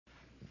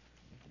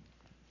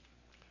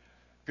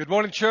Good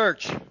morning,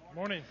 church.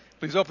 Morning.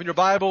 Please open your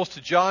Bibles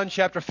to John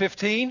chapter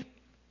 15.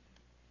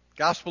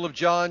 Gospel of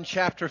John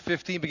chapter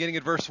 15, beginning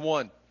at verse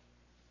 1.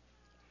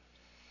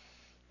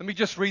 Let me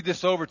just read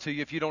this over to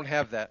you if you don't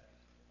have that.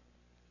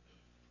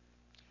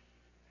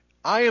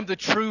 I am the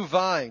true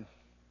vine,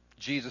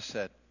 Jesus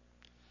said.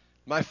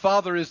 My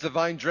Father is the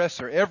vine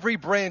dresser. Every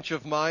branch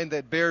of mine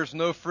that bears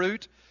no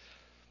fruit,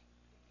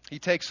 He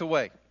takes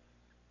away.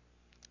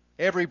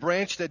 Every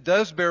branch that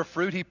does bear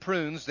fruit, He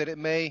prunes that it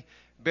may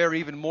bear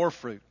even more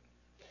fruit.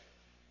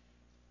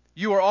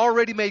 You are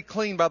already made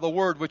clean by the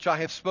word which I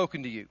have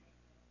spoken to you.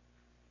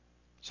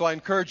 So I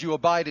encourage you,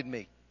 abide in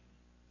me,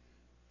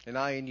 and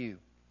I in you.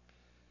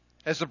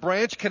 As the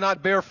branch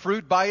cannot bear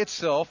fruit by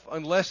itself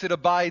unless it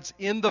abides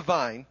in the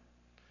vine,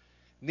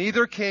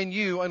 neither can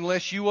you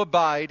unless you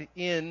abide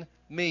in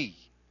me.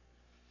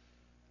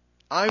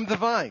 I'm the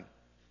vine.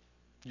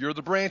 You're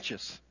the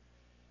branches.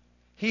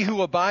 He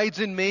who abides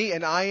in me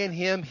and I in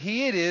him,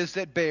 he it is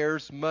that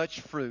bears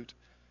much fruit.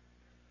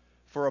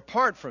 For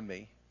apart from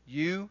me,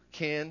 you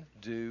can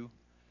do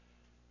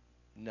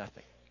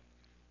nothing.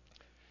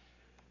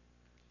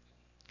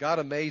 God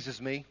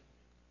amazes me.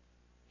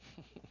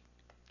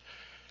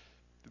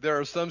 There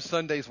are some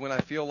Sundays when I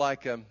feel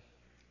like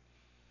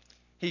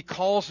He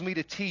calls me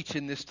to teach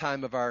in this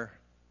time of our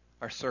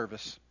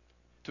service,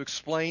 to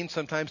explain,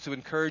 sometimes to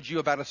encourage you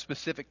about a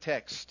specific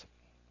text.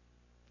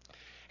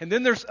 And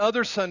then there's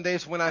other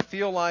Sundays when I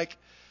feel like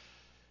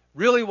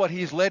really what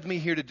He's led me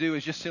here to do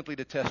is just simply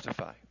to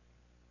testify.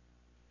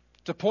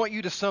 To point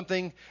you to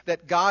something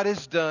that God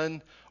has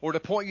done, or to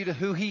point you to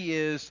who He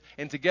is,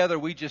 and together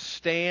we just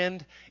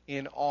stand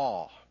in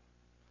awe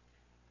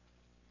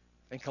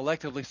and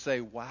collectively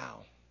say,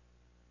 wow.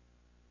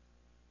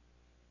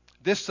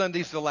 This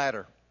Sunday's the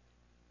latter.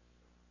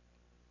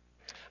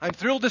 I'm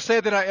thrilled to say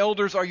that our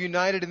elders are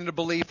united in the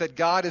belief that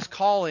God is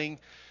calling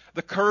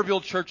the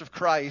Kerrville Church of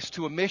Christ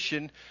to a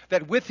mission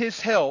that with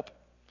His help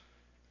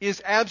is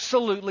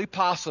absolutely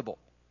possible.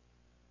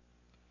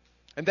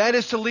 And that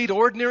is to lead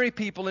ordinary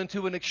people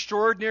into an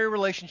extraordinary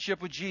relationship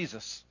with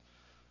Jesus.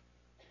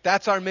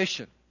 That's our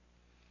mission.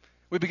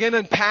 We began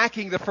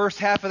unpacking the first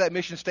half of that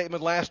mission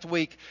statement last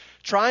week,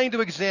 trying to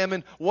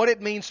examine what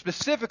it means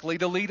specifically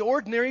to lead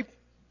ordinary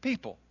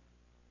people.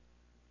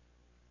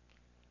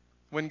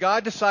 When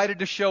God decided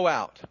to show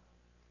out.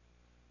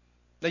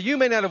 Now, you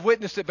may not have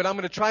witnessed it, but I'm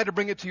going to try to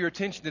bring it to your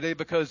attention today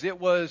because it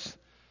was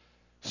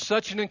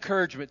such an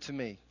encouragement to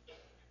me.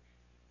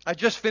 I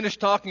just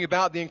finished talking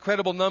about the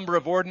incredible number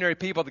of ordinary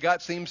people that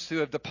God seems to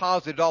have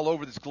deposited all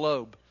over this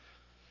globe.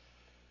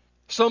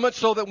 So much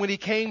so that when He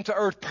came to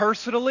earth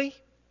personally,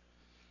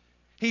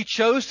 He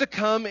chose to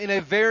come in a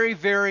very,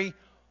 very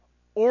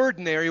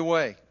ordinary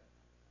way.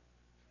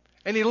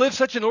 And He lived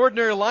such an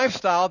ordinary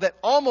lifestyle that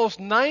almost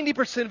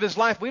 90% of His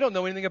life we don't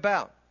know anything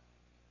about.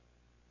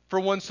 For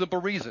one simple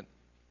reason.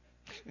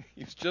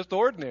 He was just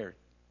ordinary.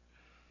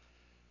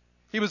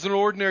 He was an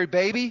ordinary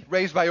baby,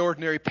 raised by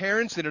ordinary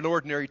parents in an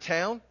ordinary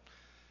town.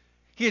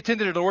 He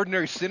attended an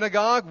ordinary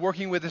synagogue,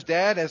 working with his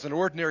dad as an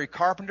ordinary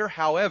carpenter.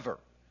 However,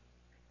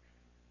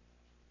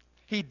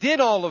 he did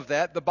all of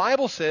that, the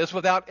Bible says,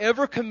 without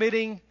ever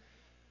committing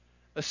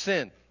a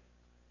sin.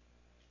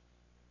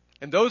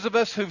 And those of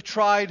us who've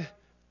tried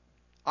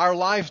our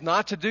lives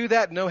not to do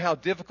that know how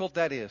difficult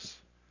that is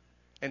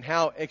and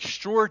how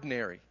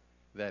extraordinary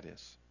that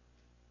is.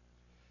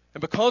 And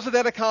because of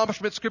that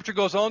accomplishment, Scripture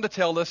goes on to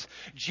tell us,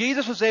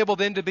 Jesus was able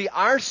then to be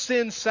our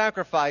sin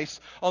sacrifice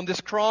on this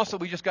cross that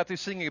we just got through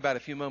singing about a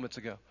few moments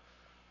ago.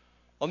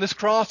 On this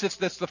cross,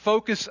 that's the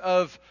focus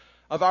of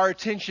our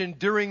attention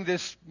during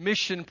this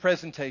mission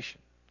presentation.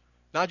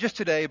 Not just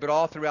today, but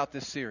all throughout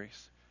this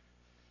series.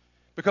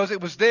 Because it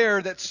was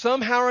there that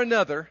somehow or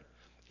another,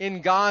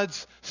 in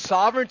God's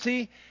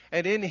sovereignty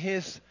and in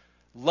His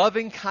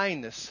loving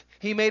kindness,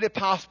 He made it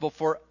possible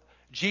for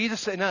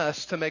Jesus and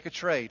us to make a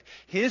trade.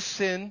 His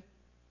sin,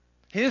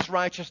 His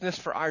righteousness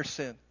for our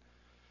sin.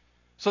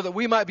 So that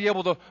we might be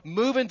able to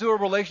move into a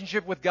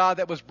relationship with God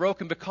that was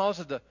broken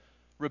because of the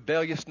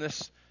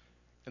rebelliousness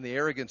and the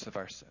arrogance of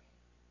our sin.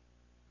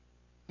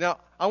 Now,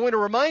 I want to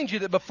remind you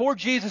that before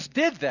Jesus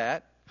did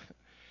that,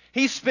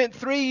 He spent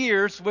 3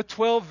 years with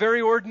 12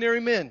 very ordinary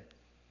men.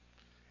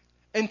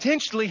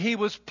 Intentionally, He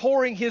was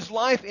pouring His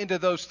life into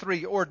those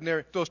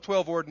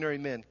 12 ordinary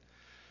men.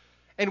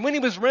 And when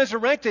He was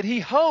resurrected, He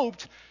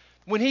hoped,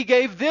 when He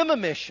gave them a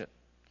mission,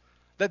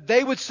 that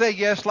they would say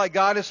yes like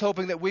God is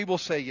hoping that we will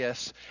say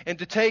yes. And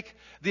to take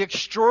the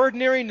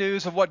extraordinary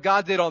news of what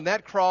God did on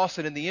that cross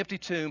and in the empty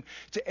tomb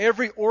to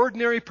every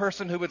ordinary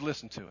person who would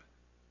listen to it.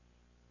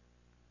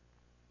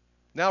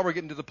 Now we're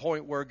getting to the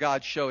point where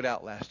God showed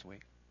out last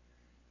week.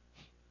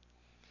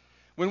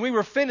 When we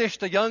were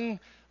finished, a young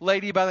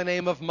lady by the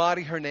name of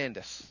Mari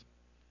Hernandez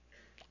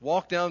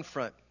walked down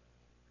front.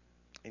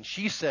 And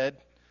she said,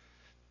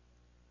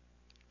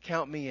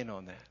 "Count me in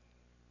on that."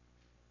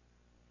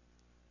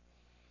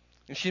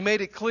 And she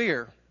made it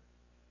clear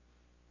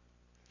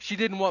she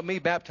didn't want me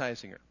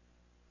baptizing her,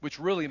 which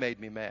really made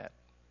me mad.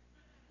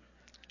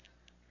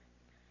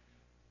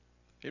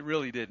 It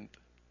really didn't.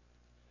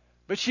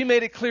 But she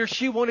made it clear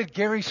she wanted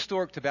Gary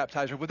Stork to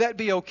baptize her. Would that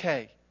be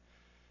okay?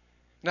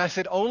 And I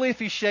said, only if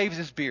he shaves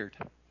his beard.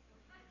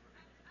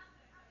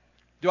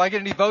 Do I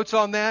get any votes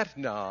on that?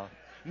 No.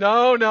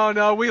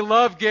 No. We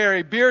love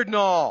Gary, beard and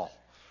all.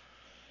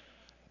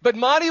 But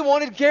Monty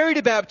wanted Gary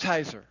to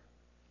baptize her.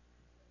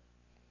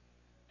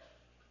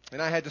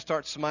 And I had to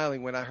start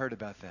smiling when I heard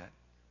about that.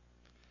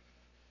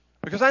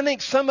 Because I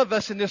think some of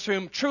us in this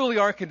room truly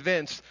are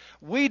convinced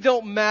we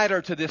don't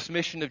matter to this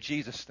mission of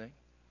Jesus thing.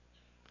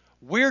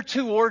 We're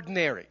too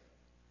ordinary.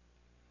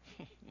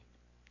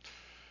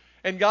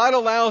 And God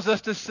allows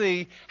us to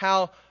see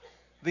how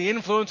the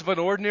influence of an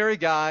ordinary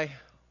guy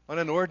on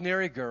an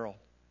ordinary girl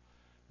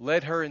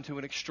led her into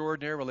an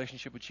extraordinary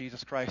relationship with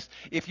Jesus Christ.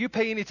 If you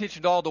pay any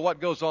attention at all to what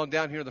goes on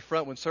down here in the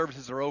front when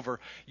services are over,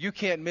 you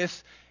can't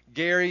miss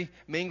Gary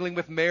mingling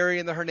with Mary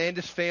and the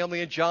Hernandez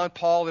family and John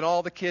Paul and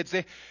all the kids.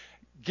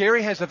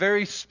 Gary has a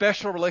very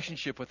special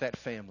relationship with that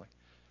family.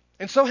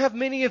 And so have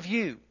many of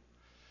you.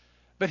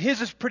 But his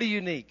is pretty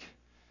unique.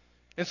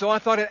 And so I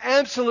thought it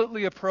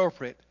absolutely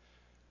appropriate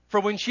for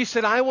when she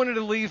said, I wanted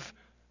to leave,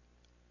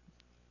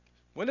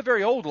 wasn't a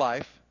very old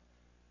life,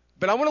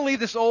 but I want to leave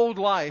this old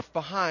life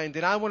behind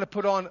and I want to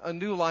put on a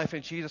new life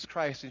in Jesus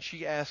Christ. And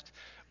she asked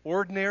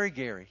ordinary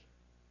Gary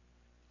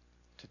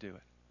to do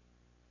it.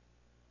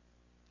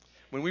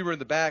 When we were in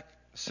the back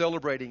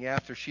celebrating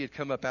after she had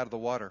come up out of the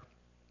water,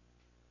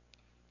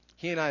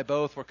 he and I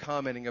both were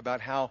commenting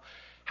about how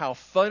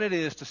fun it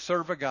is to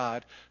serve a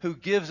God who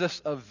gives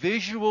us a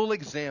visual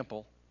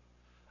example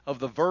of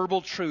the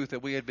verbal truth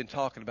that we had been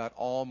talking about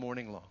all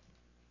morning long.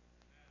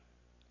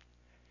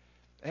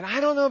 And I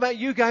don't know about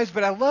you guys,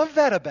 but I love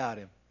that about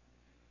him.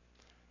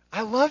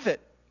 I love it.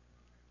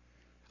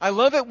 I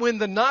love it when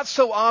the not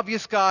so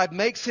obvious God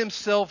makes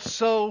himself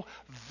so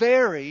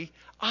very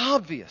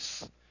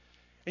obvious.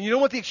 And you know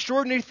what the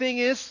extraordinary thing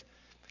is?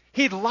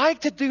 He'd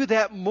like to do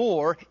that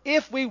more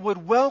if we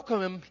would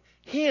welcome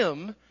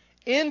him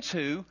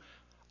into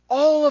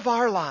all of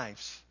our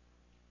lives.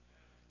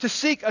 To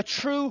seek a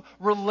true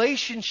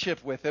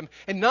relationship with him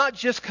and not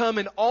just come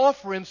and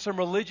offer him some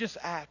religious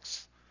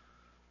acts.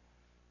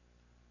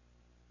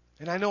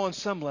 And I know on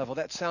some level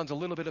that sounds a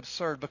little bit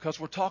absurd because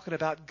we're talking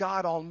about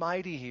God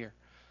Almighty here.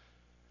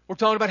 We're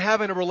talking about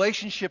having a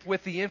relationship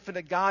with the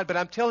infinite God, but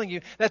I'm telling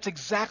you, that's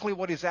exactly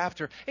what he's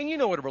after. And you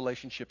know what a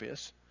relationship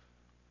is.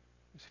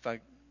 Let's see if I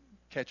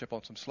catch up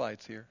on some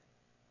slides here.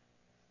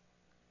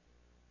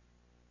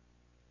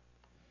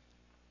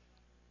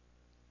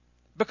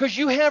 Because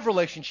you have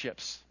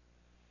relationships.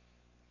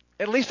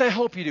 At least I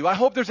hope you do. I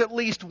hope there's at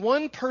least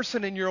one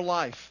person in your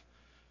life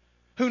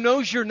who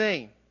knows your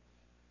name.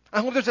 I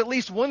hope there's at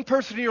least one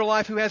person in your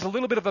life who has a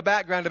little bit of a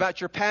background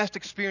about your past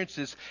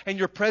experiences and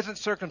your present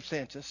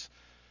circumstances.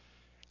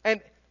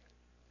 And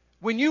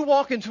when you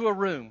walk into a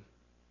room,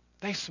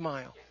 they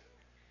smile.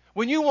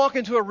 When you walk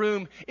into a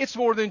room, it's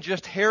more than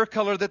just hair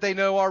color that they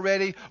know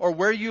already, or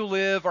where you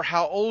live, or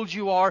how old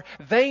you are.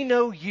 They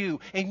know you,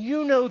 and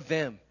you know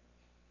them.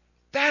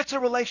 That's a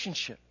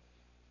relationship.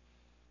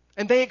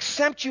 And they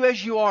accept you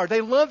as you are.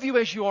 They love you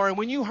as you are. And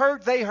when you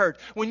hurt, they hurt.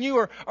 When you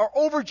are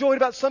overjoyed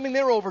about something,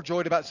 they're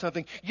overjoyed about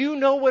something. You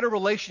know what a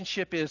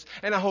relationship is.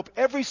 And I hope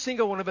every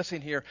single one of us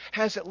in here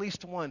has at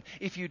least one.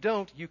 If you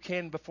don't, you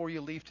can before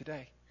you leave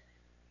today.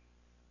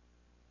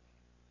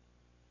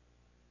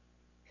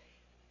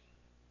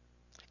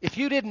 If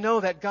you didn't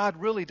know that, God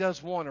really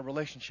does want a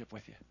relationship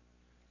with you.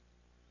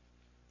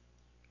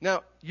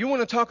 Now, you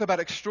want to talk about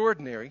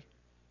extraordinary.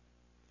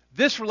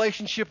 This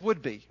relationship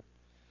would be.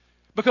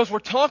 Because we're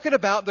talking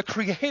about the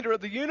creator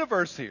of the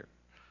universe here.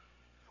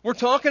 We're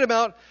talking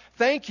about,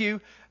 thank you,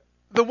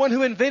 the one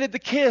who invented the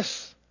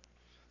kiss.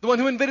 The one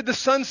who invented the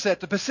sunset,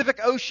 the Pacific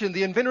Ocean,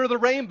 the inventor of the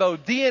rainbow,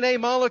 DNA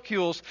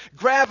molecules,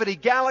 gravity,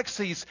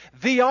 galaxies,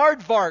 the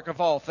aardvark of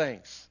all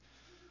things.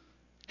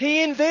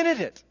 He invented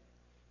it.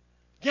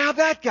 Yeah,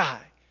 that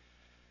guy.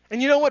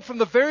 And you know what? From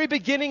the very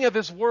beginning of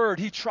his word,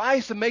 he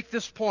tries to make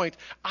this point.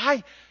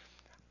 I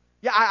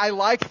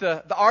like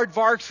the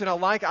aardvarks, and I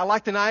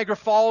like the Niagara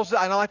Falls, and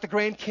I like the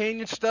Grand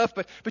Canyon stuff,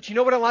 but you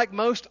know what I like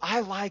most? I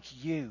like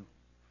you.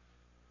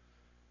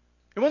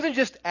 It wasn't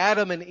just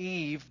Adam and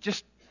Eve,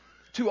 just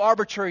two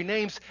arbitrary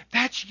names.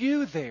 That's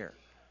you there.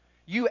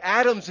 You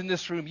Adams in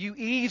this room, you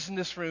Eves in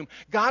this room.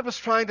 God was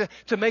trying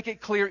to make it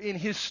clear in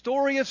his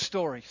story of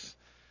stories.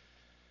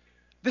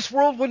 This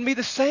world wouldn't be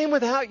the same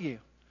without you.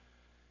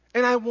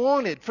 And I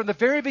wanted, from the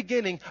very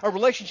beginning, a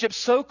relationship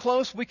so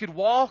close we could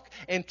walk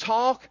and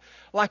talk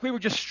like we were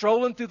just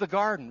strolling through the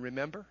garden,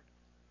 remember?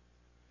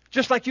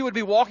 Just like you would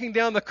be walking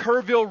down the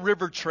Kerrville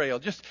River Trail,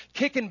 just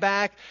kicking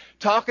back,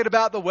 talking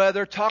about the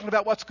weather, talking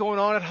about what's going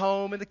on at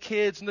home and the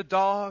kids and the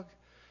dog.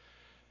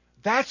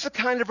 That's the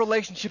kind of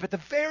relationship at the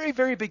very,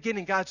 very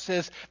beginning God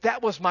says,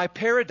 that was my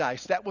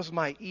paradise, that was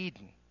my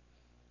Eden.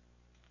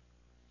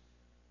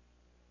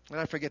 And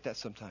I forget that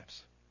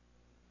sometimes.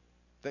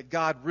 That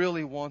God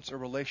really wants a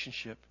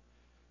relationship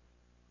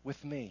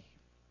with me.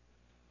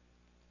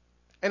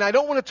 And I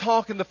don't want to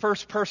talk in the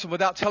first person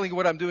without telling you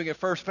what I'm doing at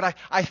first, but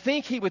I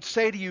think he would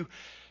say to you,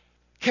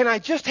 Can I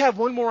just have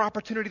one more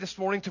opportunity this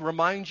morning to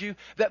remind you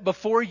that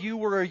before you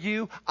were a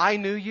you, I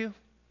knew you?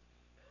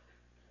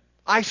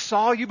 I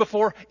saw you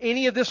before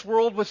any of this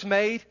world was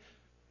made.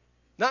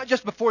 Not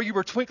just before you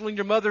were twinkling in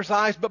your mother's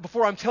eyes, but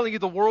before I'm telling you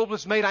the world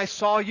was made, I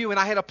saw you and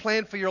I had a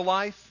plan for your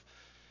life.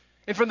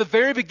 And from the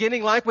very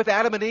beginning, like with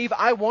Adam and Eve,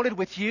 I wanted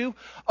with you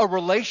a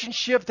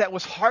relationship that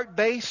was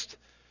heart-based,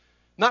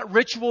 not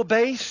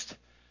ritual-based.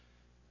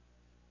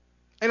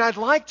 And I'd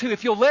like to,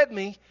 if you'll let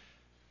me,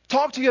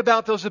 talk to you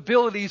about those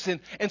abilities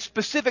and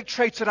specific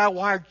traits that I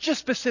wired just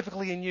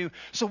specifically in you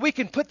so we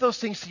can put those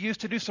things to use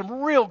to do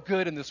some real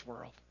good in this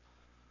world.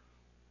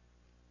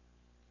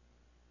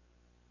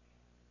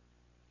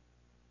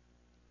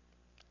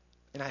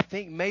 And I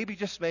think maybe,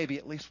 just maybe,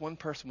 at least one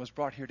person was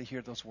brought here to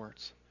hear those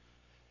words.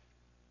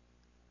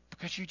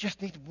 Because you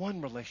just need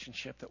one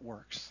relationship that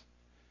works.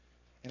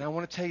 And I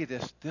want to tell you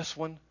this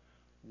one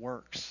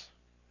works.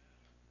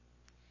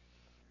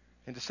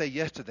 And to say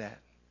yes to that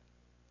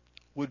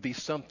would be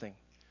something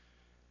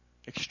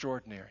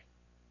extraordinary.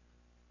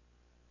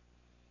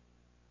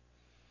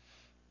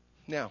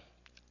 Now,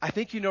 I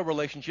think you know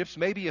relationships.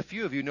 Maybe a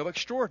few of you know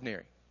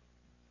extraordinary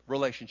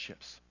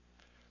relationships.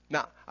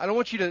 Now, I don't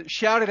want you to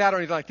shout it out or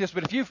anything like this,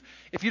 but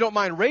if you don't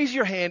mind, raise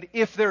your hand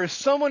if there is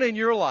someone in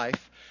your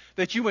life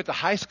that you went to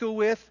high school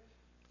with,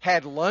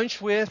 had lunch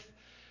with,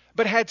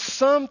 but had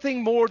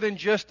something more than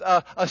just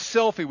a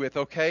selfie with,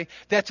 okay?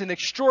 That's an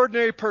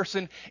extraordinary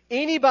person.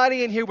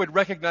 Anybody in here would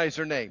recognize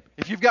their name.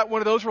 If you've got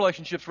one of those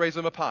relationships, raise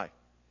them up high.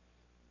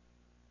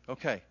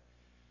 Okay.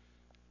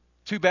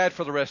 Too bad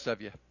for the rest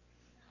of you.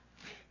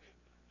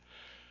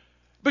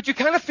 But you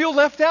kind of feel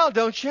left out,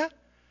 don't you?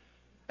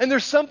 And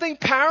there's something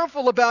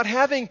powerful about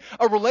having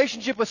a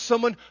relationship with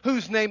someone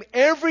whose name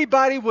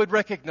everybody would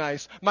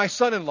recognize. My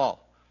son-in-law,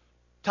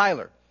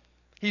 Tyler.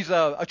 He's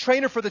a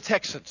trainer for the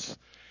Texans.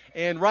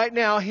 And right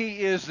now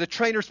he is the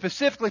trainer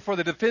specifically for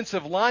the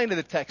defensive line of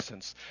the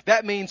Texans.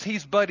 That means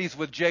he's buddies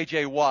with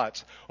J.J.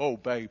 Watts. Oh,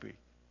 baby.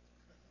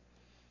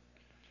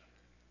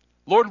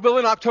 Lord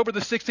willing, October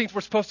the 16th,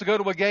 we're supposed to go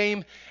to a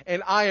game,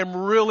 and I am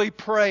really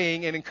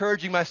praying and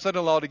encouraging my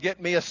son-in-law to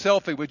get me a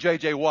selfie with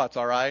J.J. Watts,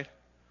 all right?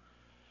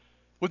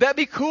 Would that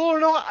be cool or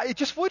no? It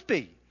just would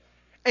be.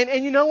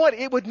 And you know what?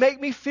 It would make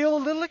me feel a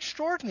little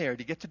extraordinary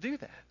to get to do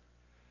that.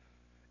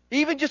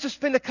 Even just to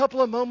spend a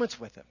couple of moments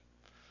with him.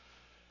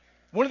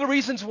 One of the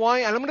reasons why,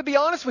 and I'm going to be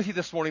honest with you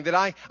this morning, that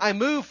I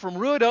moved from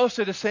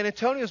Ruidoso to San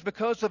Antonio is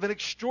because of an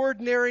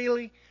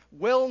extraordinarily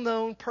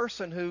well-known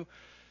person who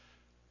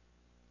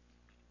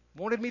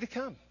wanted me to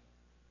come.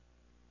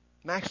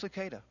 Max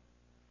Lucado.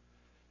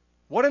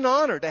 What an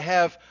honor to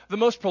have the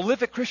most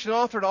prolific Christian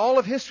author in all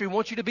of history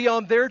want you to be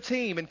on their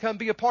team and come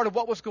be a part of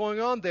what was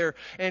going on there.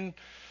 And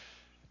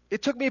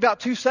it took me about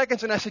 2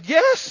 seconds, and I said,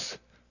 yes,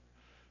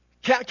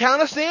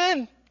 count us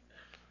in.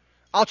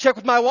 I'll check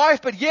with my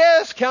wife, but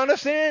yes, count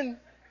us in.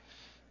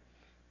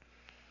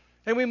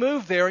 And we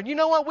moved there. And you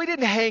know what? We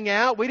didn't hang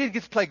out. We didn't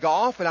get to play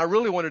golf, and I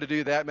really wanted to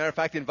do that. Matter of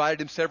fact, I invited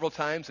him several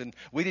times, and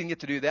we didn't get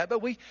to do that.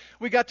 But we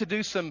got to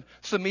do some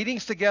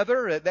meetings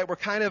together that were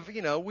kind of,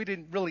 we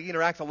didn't really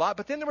interact a lot.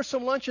 But then there were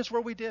some lunches where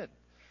we did.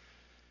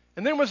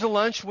 And then there was a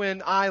lunch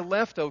when I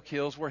left Oak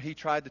Hills where he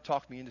tried to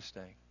talk me into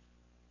staying.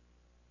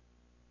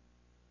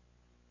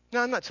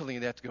 Now, I'm not telling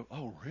you that to go,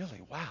 oh,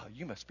 really? Wow,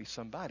 you must be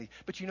somebody.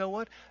 But you know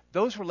what?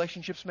 Those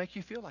relationships make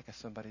you feel like a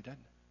somebody, doesn't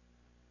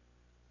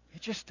it?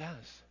 It just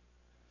does.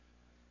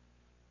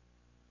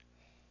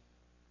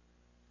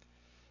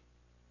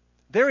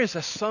 There is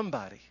a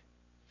somebody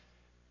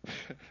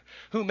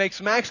who makes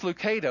Max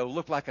Lucado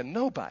look like a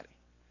nobody.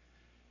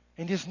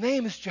 And his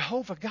name is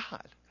Jehovah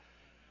God.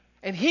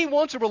 And he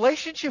wants a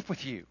relationship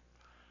with you.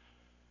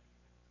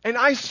 And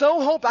I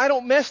so hope I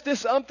don't mess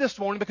this up this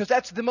morning, because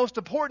that's the most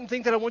important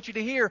thing that I want you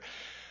to hear.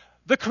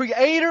 The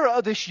creator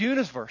of this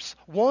universe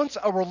wants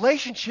a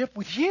relationship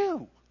with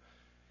you.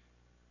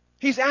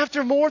 He's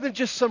after more than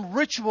just some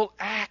ritual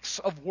acts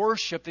of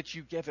worship that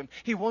you give him.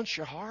 He wants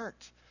your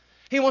heart.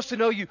 He wants to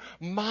know you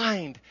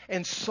mind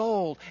and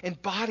soul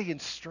and body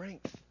and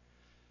strength.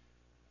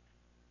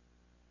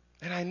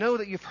 And I know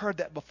that you've heard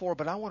that before,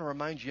 but I want to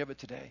remind you of it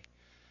today.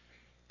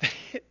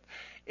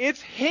 It's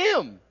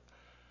him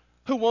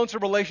who wants a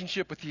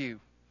relationship with you.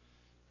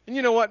 And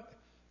you know what?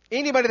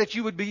 Anybody that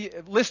you would be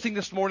listing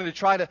this morning to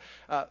try to,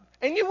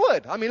 and you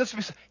would. I mean, let's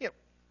be,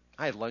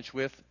 I had lunch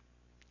with,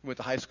 went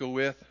to high school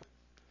with,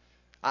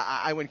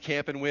 I went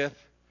camping with,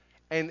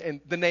 and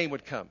the name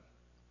would come.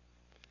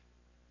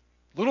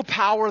 A little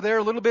power there,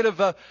 a little bit of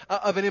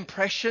an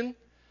impression.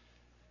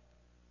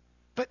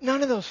 But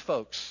none of those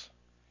folks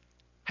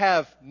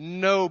have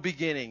no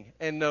beginning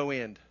and no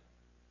end.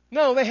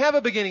 No, they have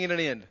a beginning and an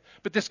end.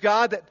 But this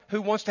God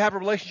who wants to have a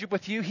relationship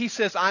with you, he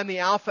says, I'm the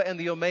Alpha and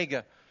the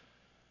Omega.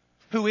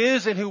 Who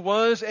is and who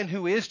was and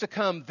who is to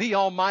come, the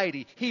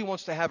Almighty. He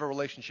wants to have a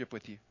relationship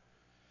with you.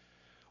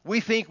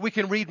 We think we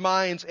can read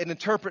minds and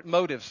interpret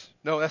motives.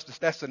 No, that's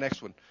the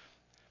next one.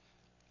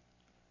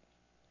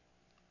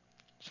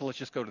 So let's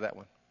just go to that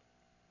one.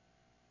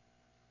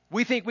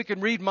 We think we can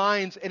read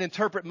minds and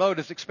interpret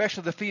motives,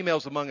 especially the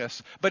females among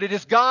us. But it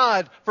is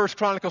God, 1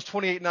 Chronicles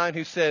 28:9,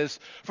 who says,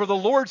 "For the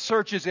Lord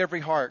searches every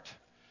heart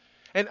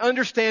and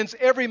understands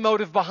every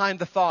motive behind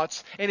the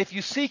thoughts. And if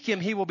you seek Him,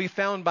 He will be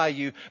found by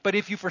you. But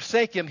if you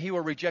forsake Him, He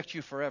will reject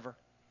you forever."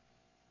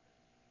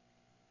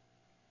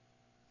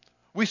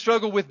 We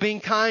struggle with being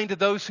kind to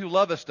those who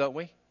love us, don't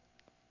we?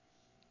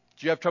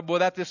 Do you have trouble with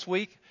that this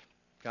week?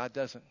 God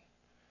doesn't.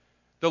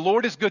 The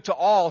Lord is good to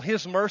all.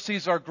 His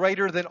mercies are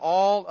greater than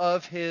all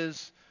of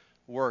His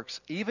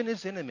works. Even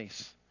His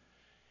enemies,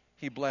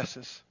 He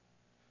blesses.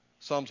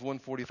 Psalms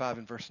 145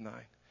 and verse 9.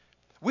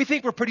 We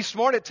think we're pretty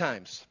smart at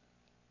times.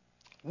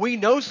 We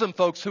know some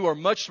folks who are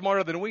much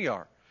smarter than we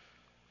are.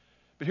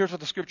 But here's what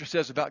the Scripture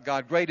says about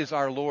God. Great is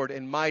our Lord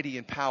and mighty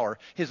in power.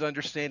 His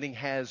understanding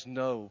has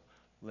no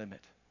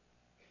limit.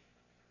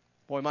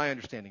 Boy, my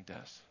understanding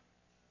does.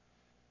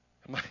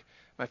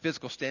 My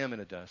physical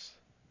stamina does.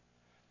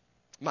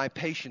 My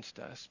patience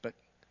does, but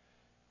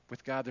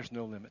with God there's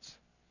no limits.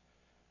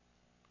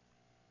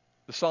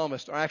 The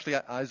psalmist, or actually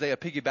Isaiah,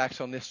 piggybacks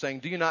on this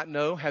saying, "Do you not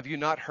know? Have you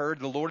not heard?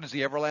 The Lord is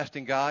the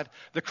everlasting God,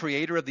 the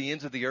creator of the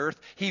ends of the earth.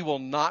 He will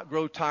not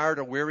grow tired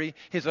or weary.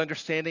 His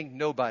understanding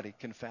nobody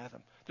can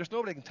fathom." There's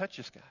nobody can touch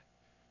this guy.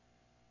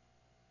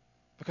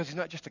 Because He's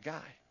not just a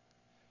guy.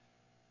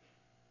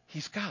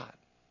 He's God.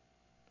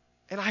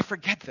 And I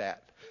forget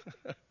that.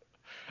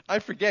 I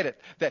forget it,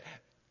 that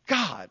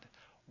God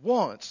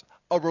wants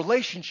a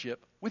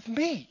relationship with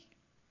me.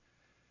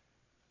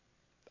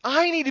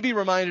 I need to be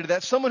reminded of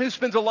that. Someone who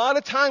spends a lot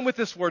of time with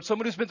this word,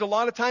 someone who spends a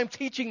lot of time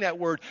teaching that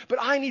word, but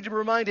I need to be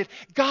reminded,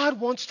 God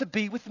wants to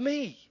be with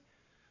me.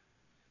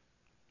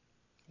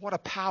 What a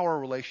power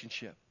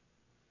relationship.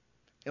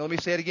 And let me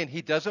say it again.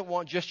 He doesn't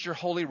want just your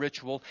holy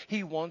ritual.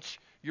 He wants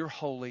your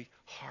holy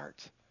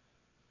heart.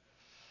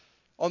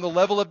 On the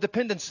level of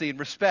dependency and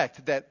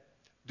respect that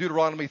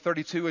Deuteronomy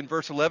 32 and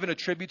verse 11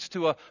 attributes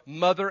to a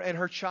mother and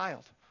her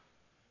child.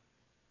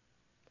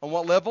 On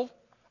what level?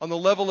 On the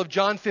level of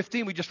John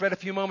 15, we just read a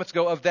few moments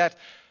ago, of that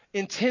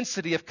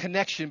intensity of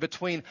connection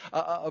between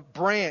a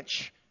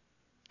branch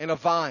and a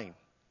vine.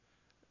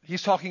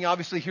 He's talking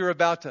obviously here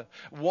about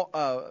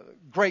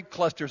grape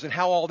clusters and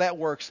how all that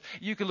works.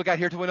 You can look out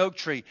here to an oak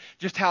tree,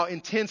 just how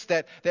intense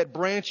that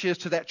branch is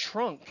to that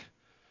trunk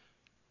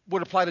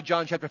would apply to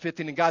John chapter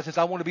 15. And God says,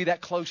 I want to be that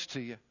close to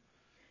you.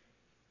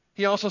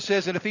 He also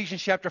says in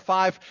Ephesians chapter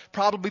 5,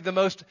 probably the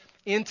most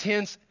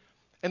intense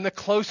and the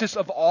closest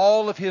of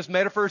all of His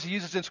metaphors He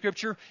uses in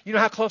Scripture. You know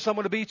how close I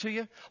want to be to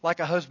you?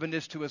 Like a husband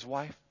is to his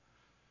wife.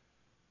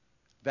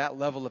 That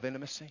level of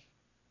intimacy.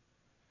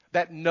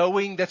 That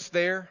knowing that's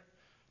there.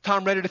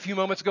 Tom read it a few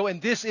moments ago.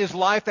 And this is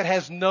life that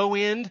has no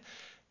end.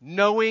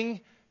 Knowing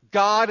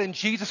God and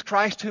Jesus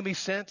Christ whom He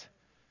sent.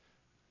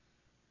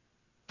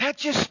 That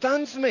just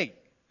stuns me.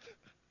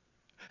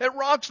 It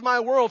rocks my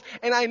world.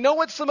 And I know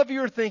what some of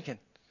you are thinking.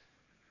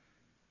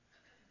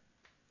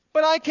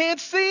 But I can't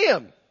see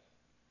Him.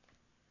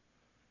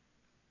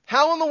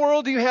 How in the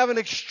world do you have an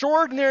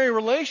extraordinary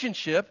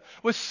relationship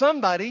with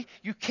somebody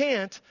you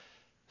can't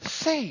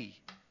see?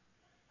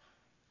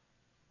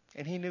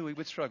 And He knew we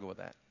would struggle with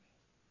that.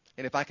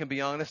 And if I can be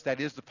honest, that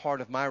is the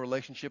part of my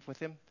relationship with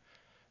Him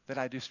that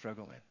I do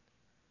struggle in.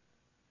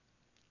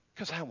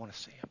 Because I want to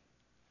see Him.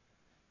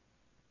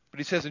 But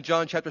He says in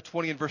John chapter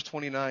 20 and verse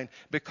 29,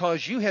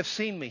 because you have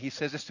seen me, He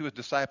says this to His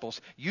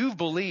disciples, you've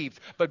believed,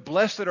 but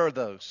blessed are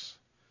those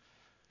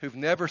who've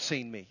never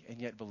seen me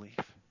and yet believe.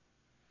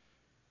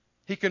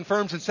 He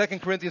confirms in 2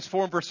 Corinthians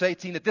 4 and verse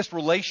 18 that this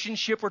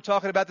relationship we're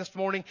talking about this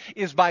morning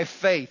is by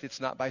faith.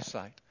 It's not by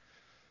sight.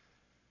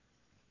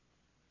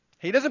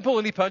 He doesn't pull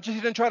any punches.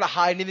 He doesn't try to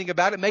hide anything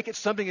about it, make it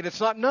something that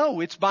it's not.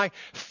 No, it's by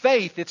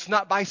faith. It's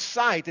not by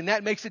sight. And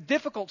that makes it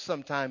difficult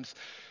sometimes.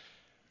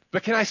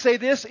 But can I say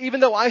this?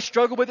 Even though I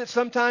struggle with it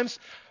sometimes,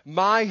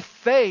 my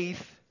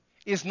faith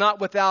is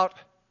not without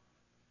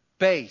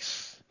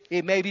base.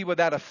 It may be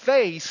without a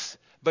face,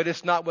 but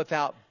it's not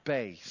without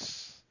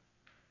base.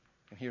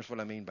 And here's what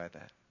I mean by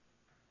that.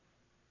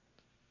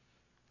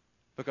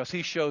 Because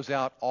He shows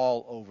out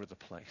all over the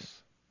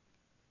place.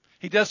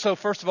 He does so,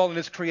 first of all, in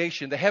His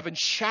creation. The heavens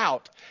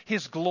shout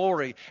His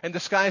glory, and the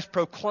skies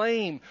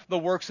proclaim the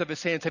works of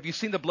His hands. Have you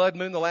seen the blood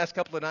moon the last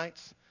couple of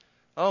nights?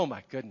 Oh,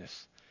 my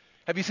goodness.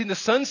 Have you seen the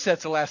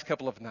sunsets the last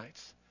couple of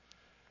nights?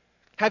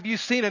 Have you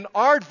seen an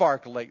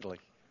aardvark lately?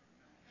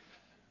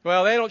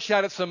 Well, they don't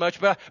shout it so much,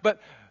 but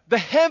the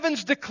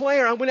heavens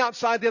declare. I went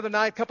outside the other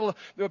night,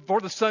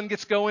 before the sun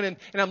gets going, and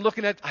I'm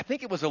looking at, I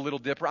think it was a Little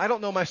Dipper. I don't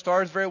know my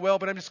stars very well,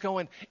 but I'm just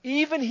going,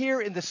 even here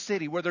in the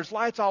city where there's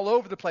lights all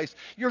over the place,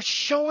 you're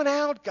showing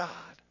out, God.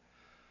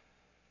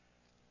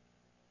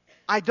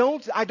 I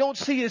don't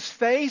see His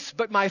face,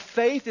 but my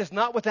faith is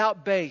not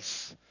without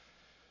base.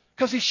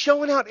 Because He's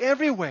showing out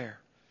everywhere.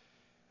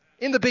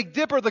 In the Big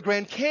Dipper, the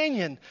Grand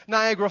Canyon,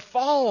 Niagara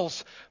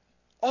Falls,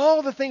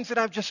 all the things that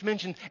I've just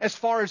mentioned as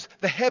far as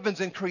the heavens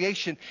and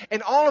creation.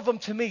 And all of them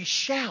to me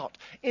shout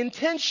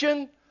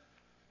intention.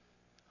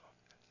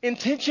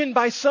 Intention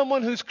by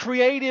someone who's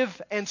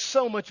creative and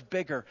so much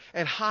bigger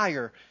and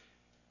higher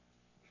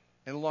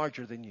and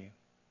larger than you.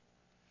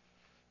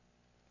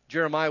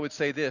 Jeremiah would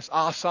say this,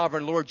 "Ah,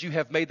 sovereign Lord, you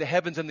have made the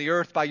heavens and the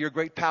earth by your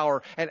great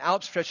power and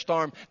outstretched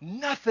arm.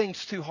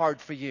 Nothing's too hard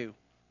for you."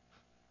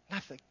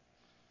 Nothing.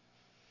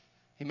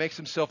 He makes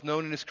himself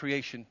known in his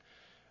creation.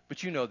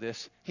 But you know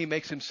this. He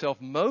makes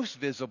himself most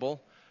visible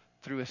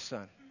through his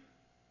Son.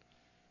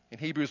 In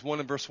Hebrews 1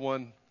 and verse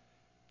 1,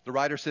 the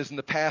writer says, "In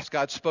the past,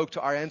 God spoke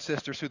to our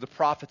ancestors through the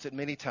prophets at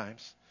many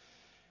times.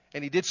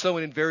 And he did so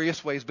in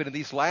various ways. But in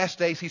these last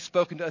days, he's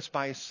spoken to us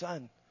by his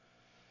Son,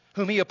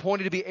 whom he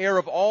appointed to be heir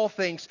of all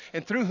things,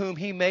 and through whom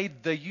he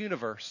made the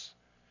universe."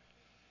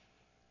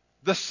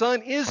 The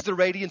Son is the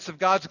radiance of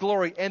God's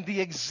glory and the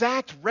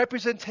exact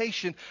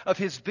representation of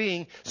his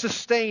being,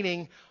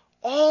 sustaining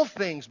all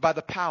things by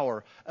the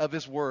power of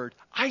his word.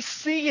 I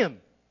see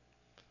him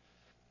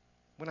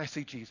when I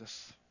see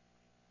Jesus.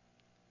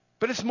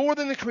 But it's more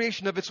than the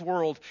creation of its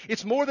world.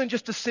 It's more than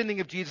just the sending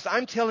of Jesus.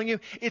 I'm telling you,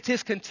 it's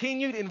his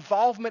continued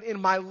involvement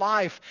in my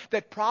life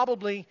that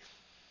probably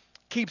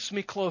keeps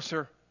me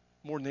closer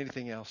more than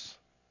anything else.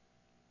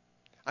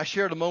 I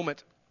shared a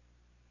moment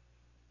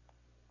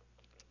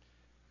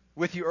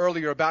with you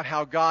earlier about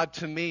how God,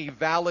 to me,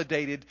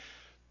 validated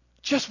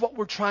just what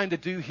we're trying to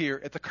do here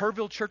at the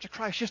Kerrville Church of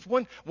Christ. Just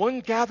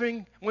one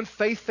gathering, one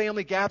faith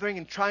family gathering,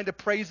 and trying to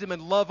praise him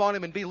and love on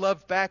him and be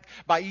loved back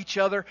by each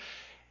other.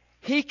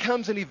 He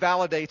comes and he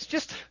validates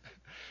just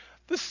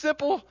the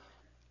simple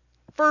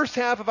first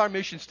half of our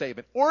mission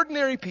statement.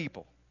 Ordinary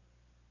people,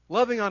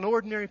 loving on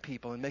ordinary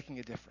people and making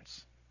a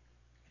difference.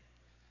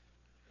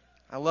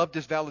 I loved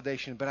his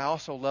validation, but I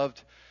also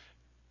loved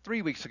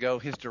 3 weeks ago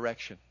his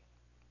direction.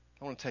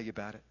 I want to tell you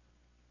about it.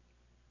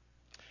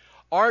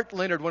 Art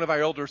Leonard, one of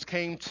our elders,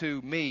 came to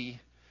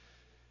me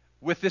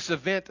with this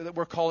event that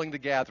we're calling The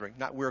Gathering.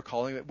 Not we're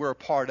calling it, we're a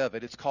part of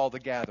it. It's called The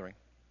Gathering.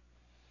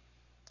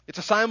 It's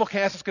a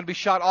simulcast. It's going to be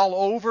shot all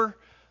over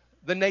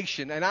the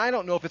nation. And I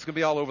don't know if it's going to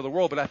be all over the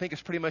world, but I think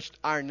it's pretty much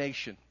our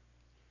nation.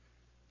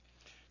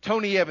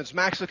 Tony Evans,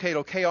 Max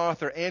Lucado, Kay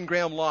Arthur, Ann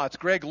Graham Lotz,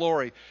 Greg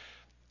Laurie,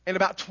 and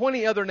about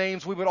 20 other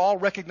names we would all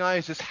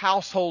recognize as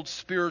household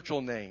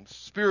spiritual names,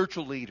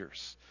 spiritual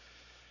leaders.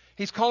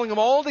 He's calling them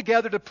all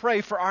together to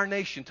pray for our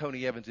nation,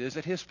 Tony Evans is,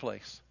 at his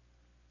place.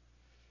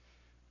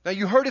 Now,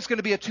 you heard it's going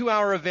to be a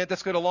 2-hour event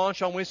that's going to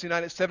launch on Wednesday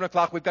night at 7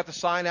 o'clock. We've got the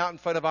sign out in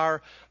front of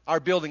our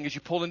building as you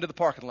pull into the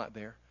parking lot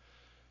there.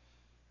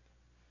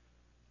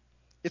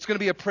 It's going to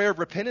be a prayer of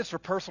repentance for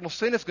personal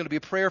sin. It's going to be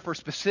a prayer for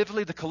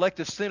specifically the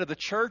collective sin of the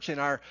church and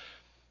our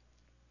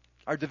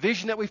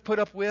division that we've put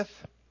up with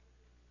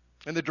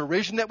and the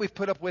derision that we've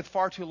put up with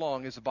far too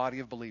long as a body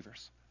of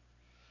believers.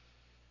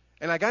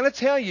 And I got to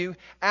tell you,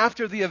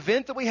 after the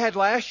event that we had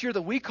last year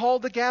that we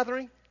called The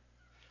Gathering,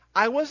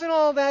 I wasn't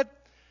all that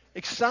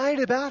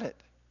excited about it.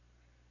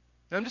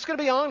 And I'm just going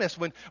to be honest.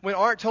 When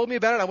Art told me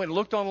about it, I went and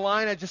looked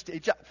online.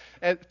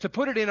 To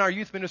put it in our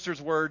youth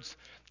minister's words,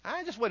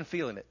 I just wasn't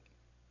feeling it.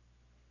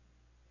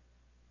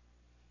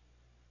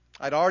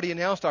 I'd already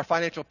announced our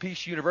Financial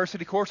Peace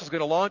University course was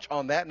going to launch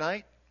on that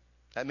night.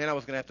 That meant I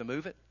was going to have to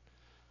move it.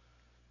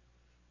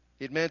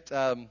 It meant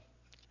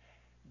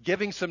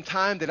giving some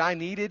time that I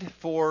needed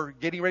for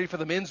getting ready for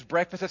the men's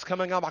breakfast that's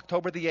coming up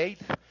October the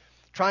 8th.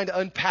 Trying to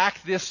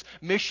unpack this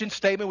mission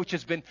statement, which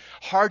has been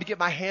hard to get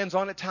my hands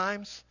on at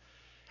times.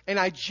 And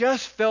I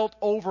just felt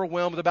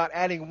overwhelmed about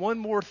adding one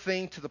more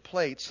thing to the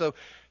plate. So,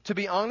 to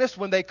be honest,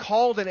 when they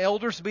called an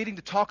elders meeting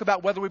to talk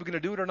about whether we were going to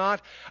do it or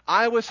not,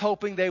 I was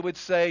hoping they would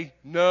say,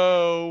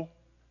 "No,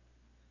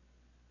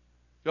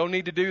 don't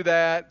need to do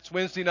that. It's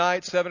Wednesday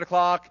night, 7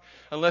 o'clock.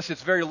 Unless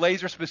it's very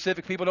laser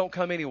specific, people don't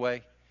come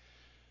anyway."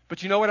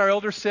 But you know what our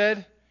elders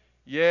said?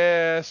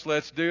 "Yes,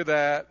 let's do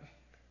that."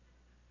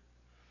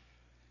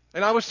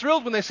 And I was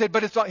thrilled when they said,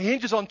 but it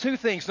hinges on two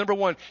things. Number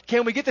one,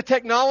 can we get the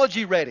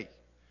technology ready?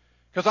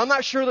 Because I'm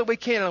not sure that we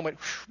can. And I went,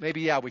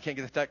 maybe, we can't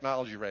get the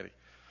technology ready.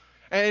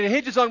 And it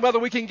hinges on whether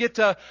we can get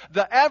the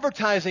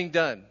advertising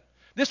done.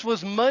 This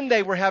was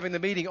Monday we're having the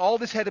meeting. All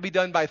this had to be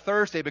done by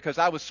Thursday because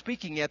I was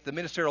speaking at the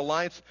Ministerial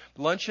Alliance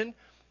luncheon,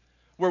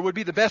 where it would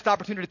be the best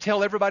opportunity to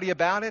tell everybody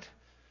about it.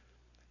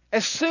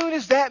 As soon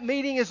as that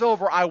meeting is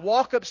over, I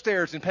walk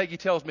upstairs and Peggy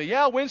tells me,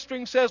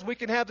 Windstream says we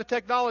can have the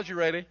technology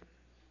ready.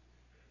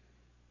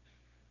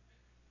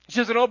 She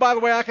says, "Oh, by the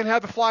way, I can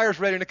have the flyers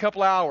ready in a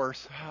couple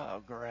hours."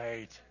 Oh,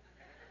 great.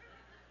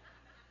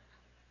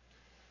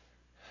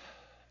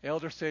 The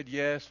elder said,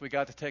 "Yes, we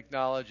got the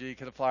technology.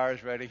 Get the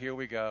flyers ready. Here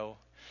we go."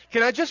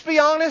 Can I just be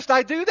honest?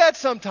 I do that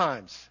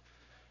sometimes.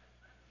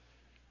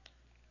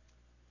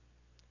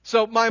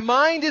 So my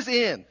mind is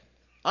in.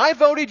 I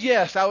voted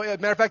yes. As a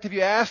matter of fact, if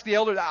you ask the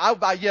elder,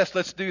 yes,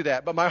 let's do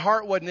that. But my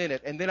heart wasn't in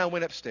it. And then I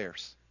went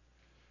upstairs.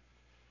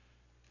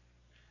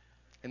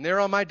 And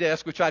there on my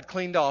desk, which I'd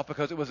cleaned off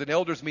because it was an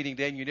elders meeting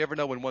day and you never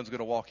know when one's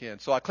going to walk in.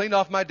 So I cleaned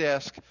off my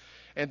desk,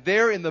 and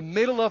there in the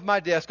middle of my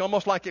desk,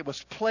 almost like it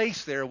was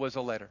placed there, was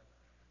a letter.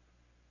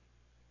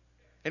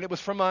 And it was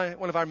from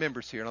one of our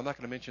members here, and I'm not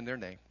going to mention their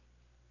name.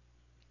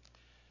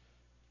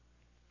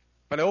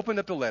 But I opened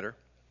up the letter,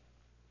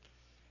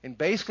 and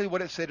basically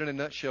what it said in a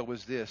nutshell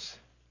was this: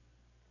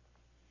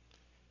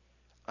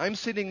 I'm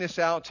sending this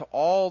out to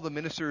all the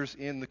ministers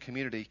in the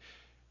community.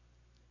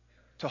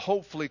 to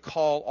hopefully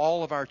call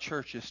all of our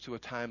churches to a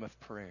time of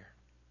prayer.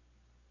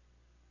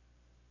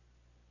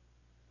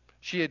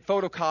 She had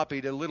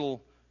photocopied a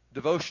little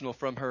devotional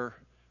from her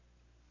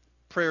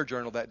prayer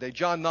journal that day.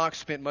 John Knox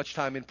spent much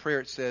time in prayer,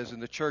 it says,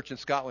 and the church in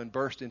Scotland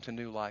burst into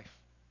new life.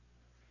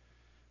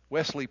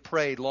 Wesley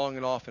prayed long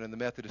and often, and the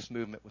Methodist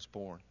movement was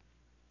born.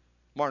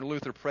 Martin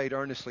Luther prayed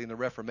earnestly, and the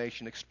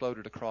Reformation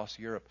exploded across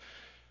Europe.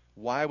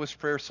 Why was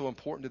prayer so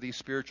important to these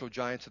spiritual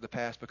giants of the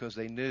past? Because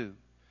they knew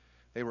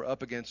they were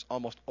up against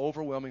almost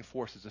overwhelming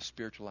forces of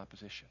spiritual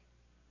opposition.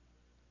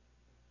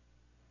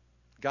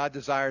 God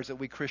desires that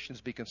we Christians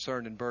be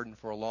concerned and burdened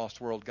for a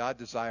lost world. God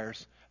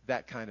desires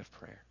that kind of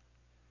prayer.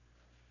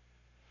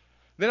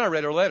 Then I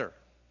read her letter.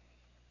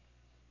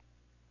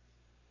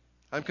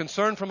 I'm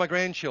concerned for my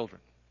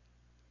grandchildren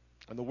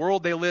and the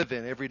world they live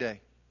in every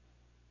day.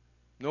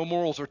 No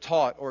morals are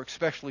taught or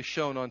especially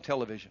shown on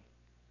television.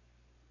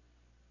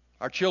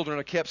 Our children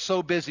are kept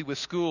so busy with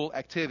school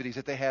activities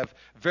that they have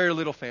very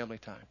little family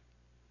time.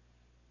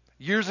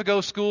 Years ago,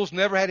 schools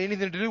never had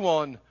anything to do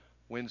on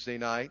Wednesday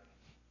night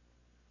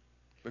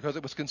because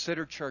it was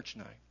considered church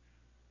night.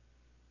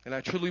 And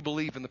I truly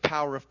believe in the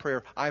power of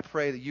prayer. I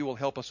pray that you will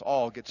help us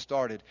all get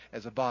started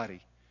as a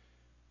body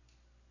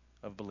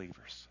of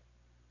believers.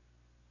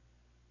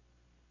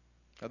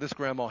 Now, this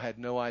grandma had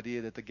no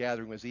idea that the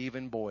gathering was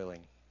even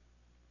boiling,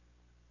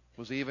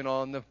 was even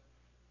on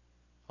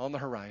the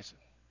horizon.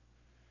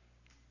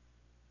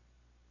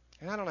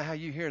 And I don't know how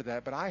you hear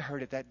that, but I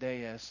heard it that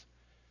day as,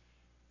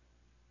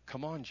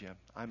 come on, Jim,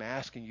 I'm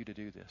asking you to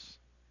do this.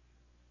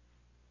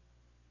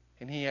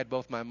 And he had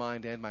both my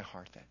mind and my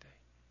heart that day.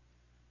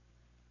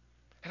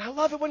 And I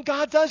love it when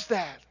God does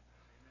that.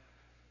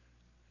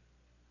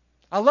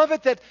 I love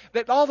it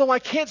that although I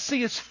can't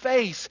see his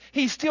face,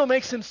 he still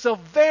makes himself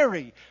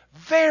very,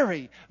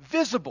 very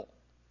visible.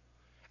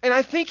 And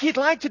I think he'd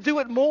like to do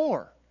it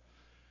more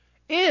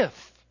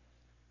if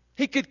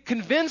he could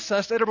convince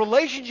us that a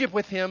relationship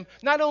with him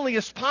not only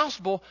is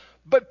possible,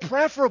 but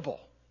preferable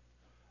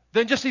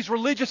than just these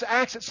religious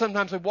acts that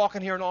sometimes we walk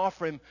in here and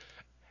offer him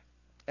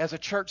as a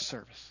church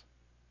service.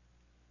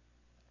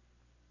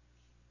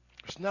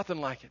 There's nothing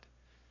like it.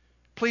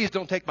 Please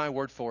don't take my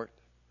word for it.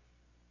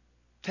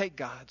 Take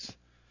God's.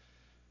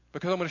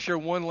 Because I'm going to share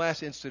one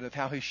last incident of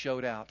how he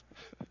showed out.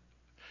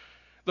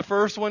 The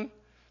first one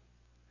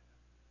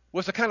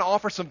was to kind of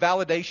offer some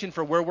validation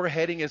for where we're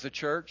heading as a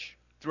church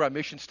through our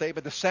mission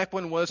statement. The second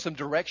one was some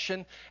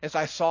direction as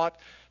I sought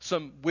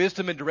some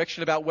wisdom and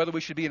direction about whether we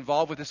should be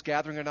involved with this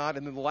gathering or not.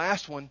 And then the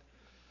last one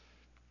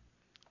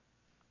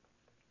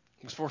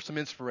was for some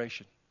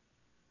inspiration.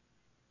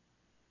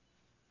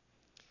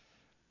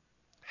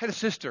 I had a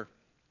sister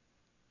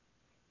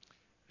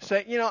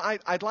say,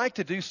 I'd like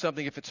to do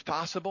something if it's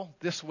possible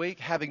this week,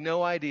 having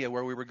no idea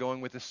where we were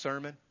going with this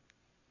sermon.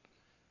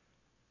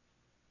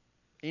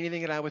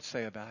 Anything that I would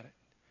say about it.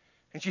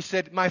 And she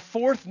said, my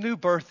 4th new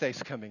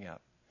birthday's coming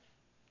up.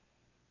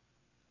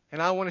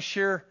 And I want to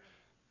share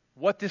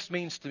what this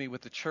means to me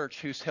with the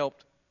church who's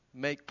helped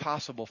make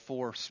possible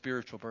 4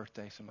 spiritual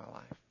birthdays in my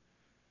life.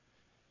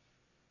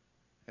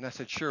 And I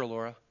said, sure,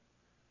 Laura.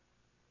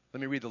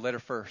 Let me read the letter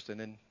first, and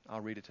then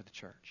I'll read it to the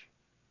church.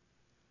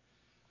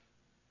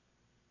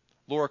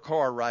 Laura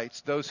Carr writes,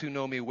 those who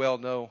know me well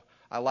know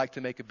I like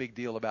to make a big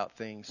deal about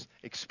things,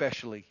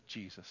 especially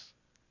Jesus.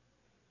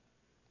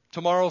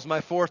 Tomorrow's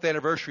my 4th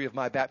anniversary of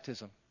my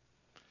baptism.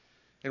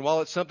 And while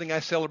it's something I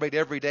celebrate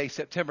every day,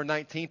 September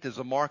 19th is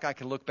a mark I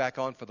can look back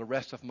on for the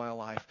rest of my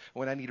life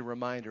when I need a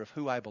reminder of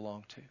who I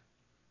belong to.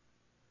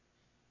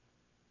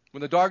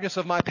 When the darkness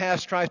of my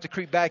past tries to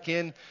creep back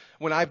in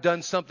when I've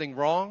done something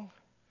wrong,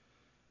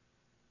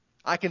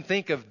 I can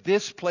think of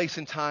this place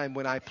and time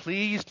when I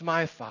pleased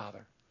my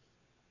Father.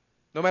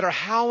 No matter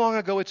how long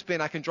ago it's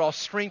been, I can draw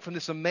strength from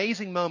this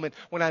amazing moment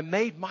when I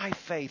made my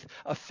faith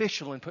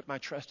official and put my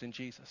trust in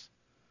Jesus.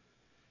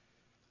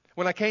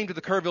 When I came to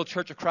the Kerrville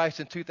Church of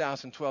Christ in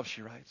 2012,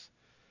 she writes,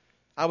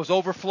 I was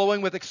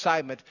overflowing with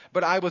excitement,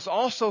 but I was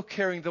also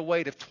carrying the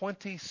weight of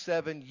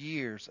 27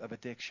 years of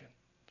addiction.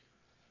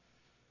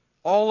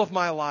 All of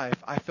my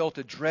life, I felt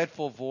a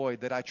dreadful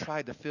void that I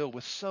tried to fill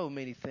with so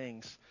many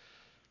things.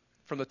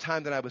 From the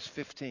time that I was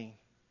 15,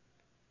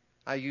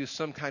 I used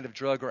some kind of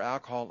drug or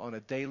alcohol on a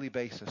daily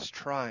basis,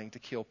 trying to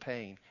kill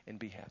pain and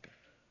be happy.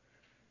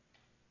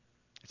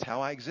 It's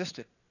how I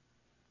existed.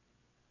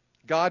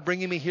 God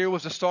bringing me here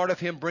was the start of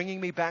him bringing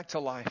me back to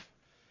life.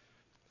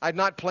 I'd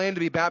not planned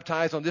to be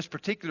baptized on this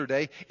particular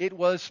day. It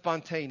was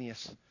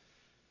spontaneous.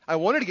 I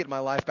wanted to get my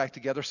life back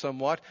together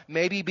somewhat,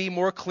 maybe be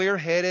more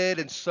clear-headed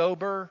and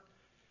sober,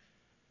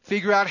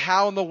 figure out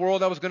how in the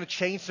world I was going to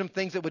change some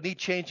things that would need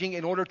changing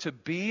in order to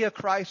be a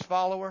Christ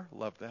follower.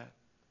 Love that.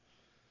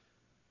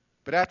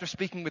 But after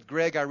speaking with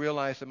Greg, I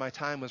realized that my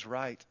time was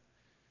right.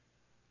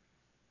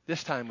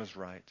 This time was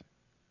right.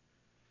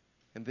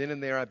 And then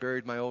and there, I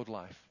buried my old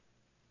life.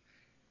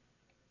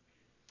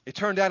 It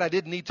turned out I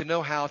didn't need to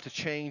know how to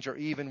change or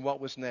even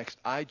what was next.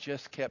 I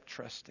just kept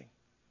trusting.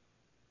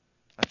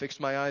 I fixed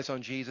my eyes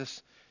on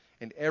Jesus,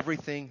 and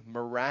everything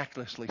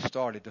miraculously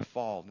started to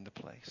fall into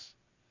place.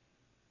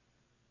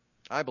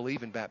 I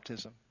believe in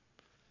baptism.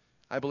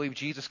 I believe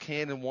Jesus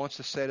can and wants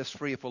to set us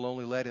free if we'll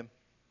only let Him.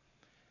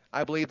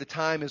 I believe the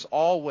time is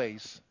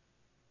always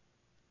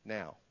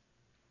now.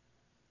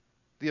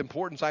 The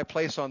importance I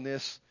place on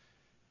this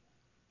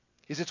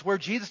is it's where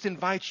Jesus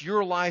invites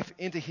your life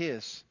into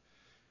His.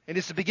 And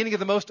it's the beginning of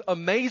the most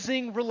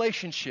amazing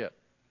relationship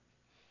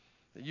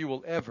that you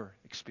will ever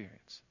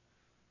experience.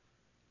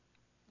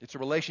 It's a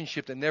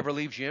relationship that never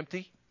leaves you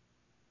empty.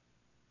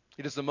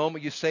 It is the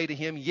moment you say to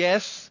Him,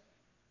 yes,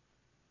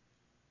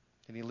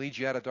 and He leads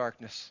you out of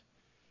darkness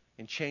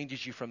and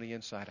changes you from the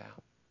inside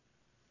out.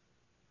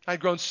 I'd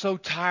grown so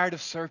tired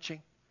of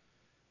searching.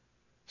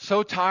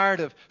 So tired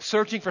of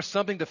searching for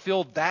something to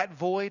fill that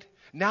void.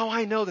 Now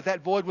I know that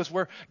that void was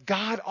where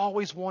God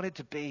always wanted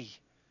to be.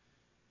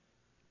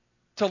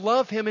 To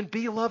love Him and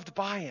be loved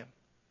by Him.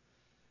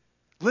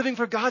 Living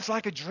for God's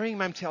like a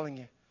dream, I'm telling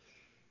you.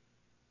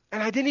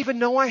 And I didn't even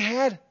know I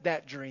had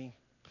that dream.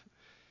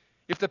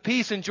 If the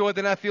peace and joy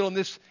that I feel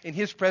in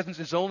His presence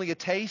is only a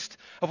taste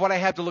of what I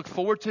have to look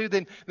forward to,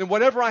 then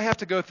whatever I have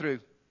to go through,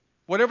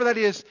 whatever that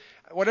is,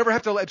 whatever I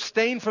have to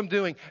abstain from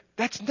doing,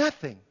 that's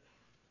nothing.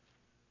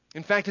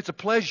 In fact, it's a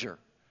pleasure.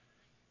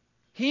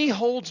 He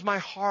holds my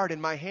heart in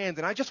my hand,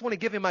 and I just want to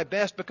give Him my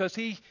best because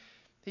He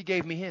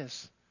gave me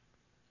His.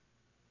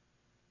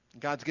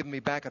 God's given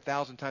me back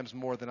 1,000 times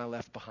more than I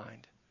left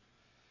behind.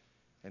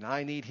 And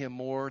I need Him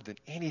more than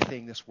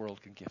anything this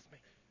world can give me.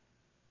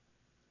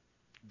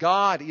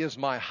 God is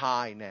my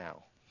high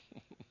now.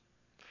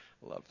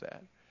 Love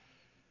that.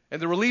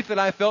 And the relief that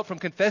I felt from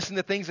confessing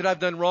the things that I've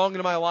done wrong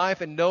in my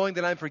life and knowing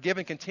that I'm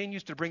forgiven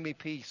continues to bring me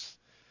peace.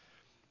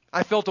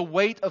 I felt a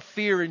weight of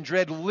fear and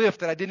dread lift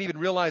that I didn't even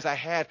realize I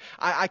had.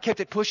 I kept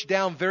it pushed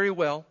down very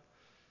well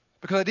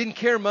because I didn't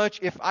care much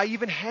if I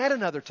even had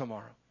another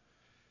tomorrow.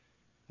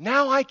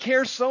 Now I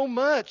care so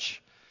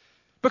much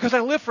because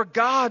I live for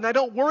God and I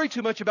don't worry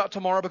too much about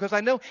tomorrow because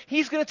I know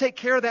He's going to take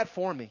care of that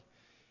for me.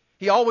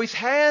 He always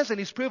has, and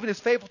He's proven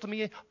His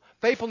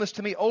faithfulness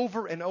to me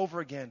over and over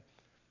again.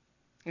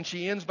 And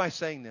she ends by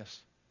saying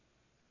this.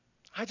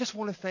 I just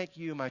want to thank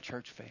you, my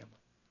church family,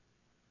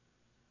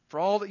 for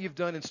all that you've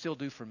done and still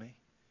do for me.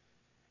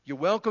 You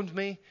welcomed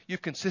me.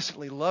 You've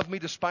consistently loved me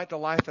despite the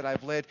life that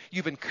I've led.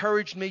 You've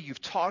encouraged me.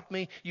 You've taught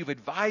me. You've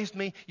advised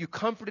me. You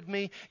comforted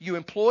me. You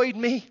employed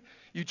me.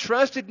 You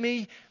trusted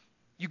me.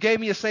 You gave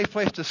me a safe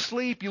place to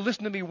sleep. You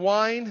listened to me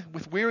whine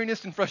with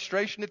weariness and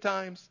frustration at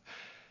times.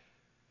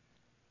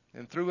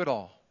 And through it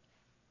all,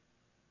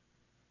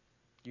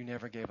 you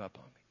never gave up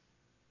on me.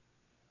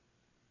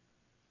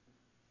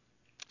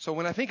 So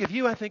when I think of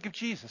you, I think of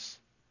Jesus.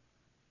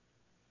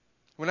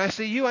 When I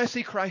see you, I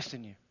see Christ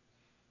in you.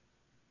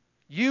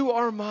 You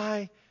are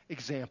my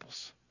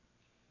examples.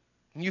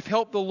 And you've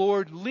helped the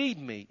Lord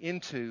lead me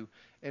into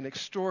an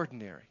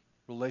extraordinary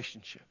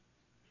relationship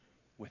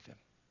with Him.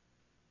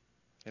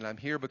 And I'm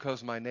here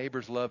because my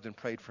neighbors loved and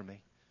prayed for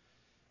me.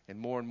 And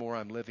more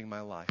I'm living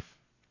my life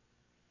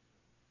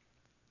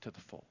to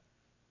the full.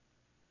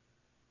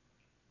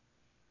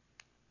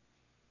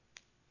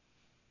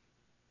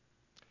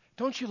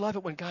 Don't you love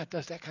it when God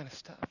does that kind of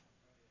stuff?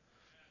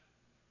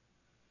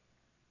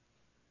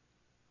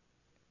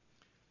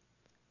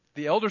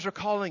 The elders are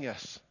calling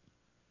us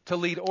to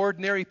lead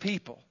ordinary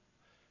people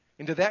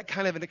into that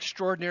kind of an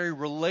extraordinary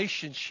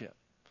relationship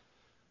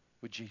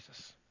with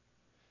Jesus.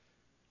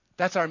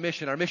 That's our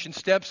mission. Our mission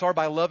steps are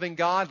by loving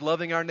God,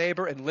 loving our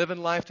neighbor, and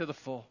living life to the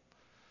full.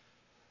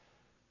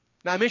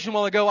 Now, I mentioned a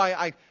while ago,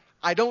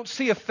 I don't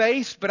see a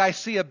face, but I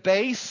see a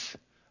base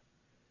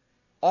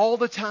all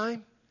the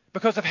time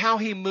because of how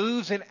He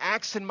moves and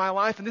acts in my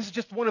life. And this is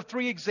just one of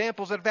 3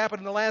 examples that have happened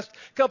in the last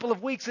couple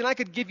of weeks, and I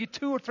could give you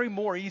 2 or 3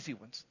 more easy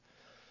ones.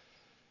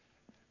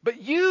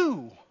 But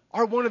you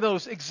are one of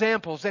those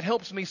examples that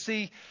helps me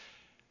see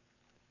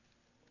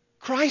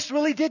Christ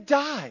really did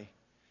die.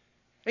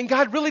 And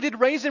God really did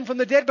raise Him from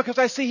the dead because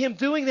I see Him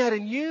doing that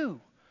in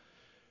you.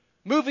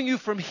 Moving you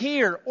from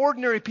here,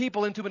 ordinary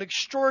people, into an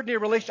extraordinary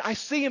relationship. I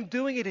see Him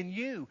doing it in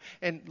you.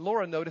 And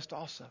Laura noticed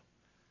also.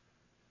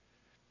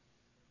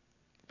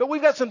 But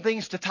we've got some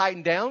things to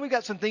tighten down. We've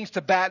got some things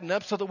to batten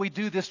up so that we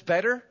do this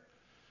better.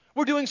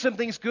 We're doing some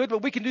things good,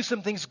 but we can do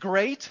some things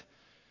great.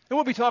 And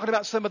we'll be talking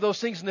about some of those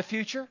things in the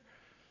future.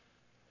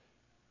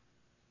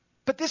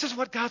 But this is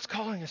what God's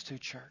calling us to,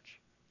 church.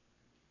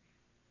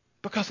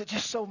 Because it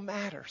just so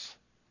matters.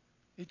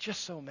 It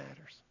just so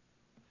matters.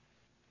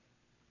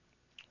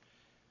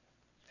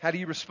 How do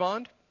you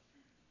respond?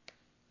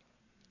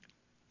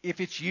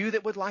 If it's you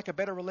that would like a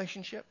better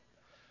relationship,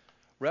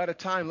 we're out of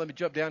time. Let me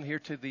jump down here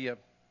to 2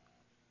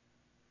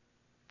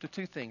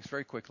 things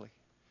very quickly.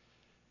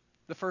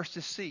 The first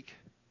is seek.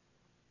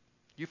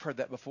 You've heard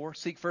that before.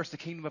 Seek first the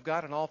kingdom of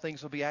God and all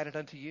things will be added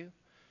unto you.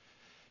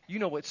 You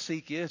know what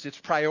seek is. It's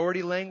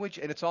priority language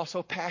and it's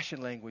also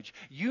passion language.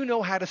 You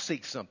know how to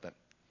seek something.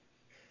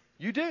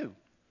 You do.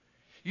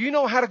 You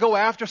know how to go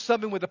after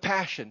something with a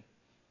passion.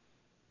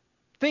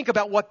 Think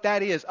about what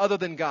that is other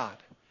than God.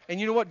 And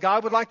you know what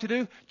God would like to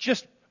do?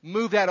 Just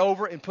move that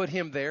over and put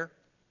Him there.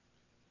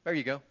 There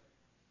you go.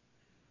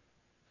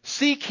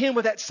 Seek Him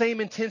with that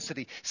same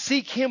intensity.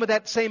 Seek Him with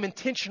that same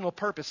intentional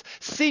purpose.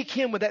 Seek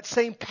Him with that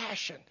same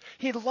passion.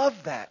 He'd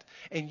love that,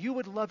 and you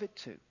would love it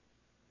too.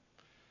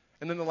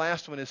 And then the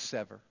last one is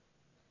sever.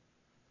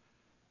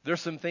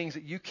 There's some things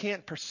that you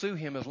can't pursue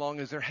Him as long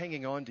as they're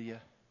hanging on to you.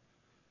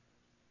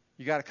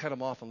 You got to cut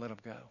them off and let them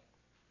go.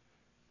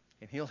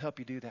 And He'll help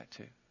you do that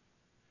too.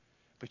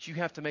 But you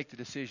have to make the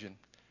decision.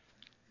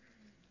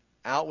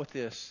 Out with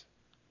this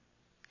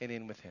and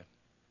in with Him.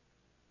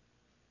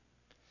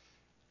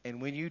 And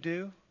when you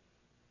do,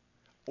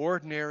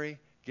 ordinary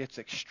gets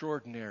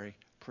extraordinary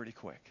pretty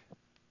quick.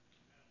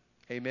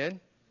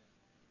 Amen?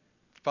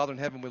 Father in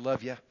heaven, we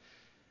love you.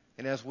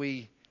 And as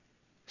we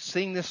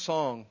sing this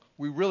song,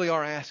 we really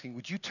are asking,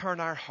 would you turn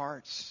our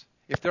hearts?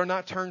 If they're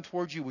not turned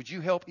towards you, would you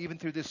help even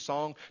through this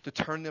song to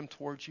turn them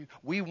towards you?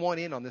 We want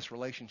in on this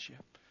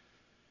relationship.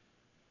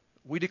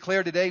 We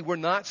declare today we're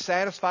not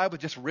satisfied with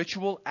just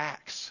ritual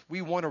acts.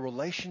 We want a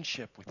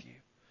relationship with you.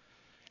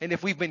 And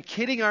if we've been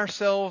kidding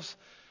ourselves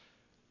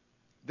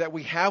that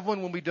we have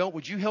one when we don't,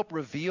 would you help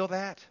reveal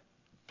that,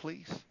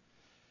 please?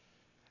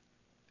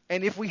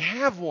 And if we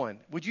have one,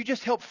 would you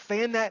just help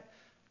fan that,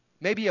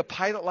 maybe a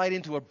pilot light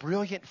into a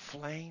brilliant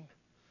flame?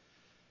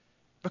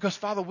 Because,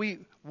 Father,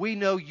 we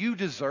know you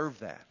deserve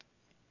that.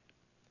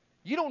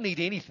 You don't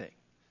need anything.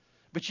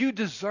 But you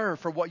deserve,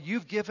 for what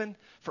you've given,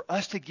 for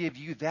us to give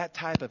you that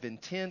type of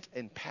intent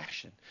and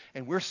passion.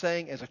 And we're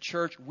saying as a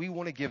church, we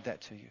want to give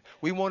that to you.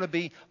 We want to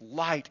be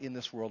light in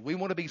this world. We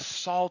want to be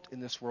salt in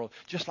this world,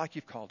 just like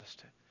you've called us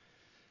to.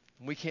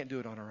 And we can't do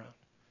it on our own.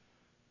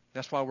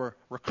 That's why we're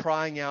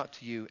crying out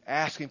to you,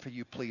 asking for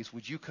you, please,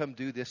 would you come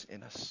do this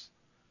in us?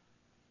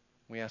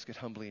 We ask it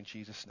humbly in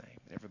Jesus' name.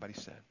 And everybody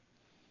said.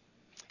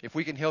 If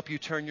we can help you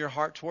turn your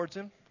heart towards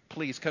Him,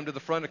 please come to the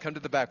front or come to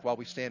the back while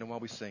we stand and while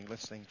we sing.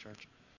 Let's sing, church.